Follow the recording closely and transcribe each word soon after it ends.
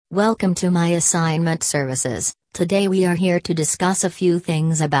Welcome to my assignment services. Today we are here to discuss a few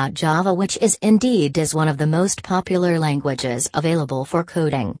things about Java, which is one of the most popular languages available for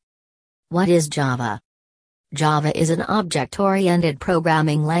coding. What is Java? Java is an object-oriented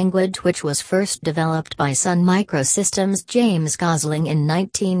programming language which was first developed by Sun Microsystems' James Gosling in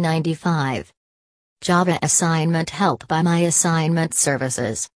 1995. Java Assignment Help by My Assignment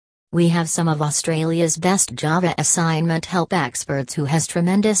Services. We have some of Australia's best Java assignment help experts who has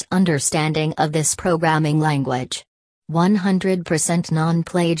tremendous understanding of this programming language. 100%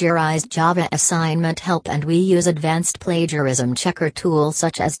 non-plagiarized Java assignment help, and we use advanced plagiarism checker tools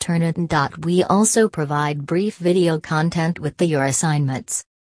such as Turnitin. We also provide brief video content with your assignments.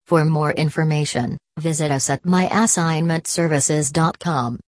 For more information, visit us at myassignmentservices.com.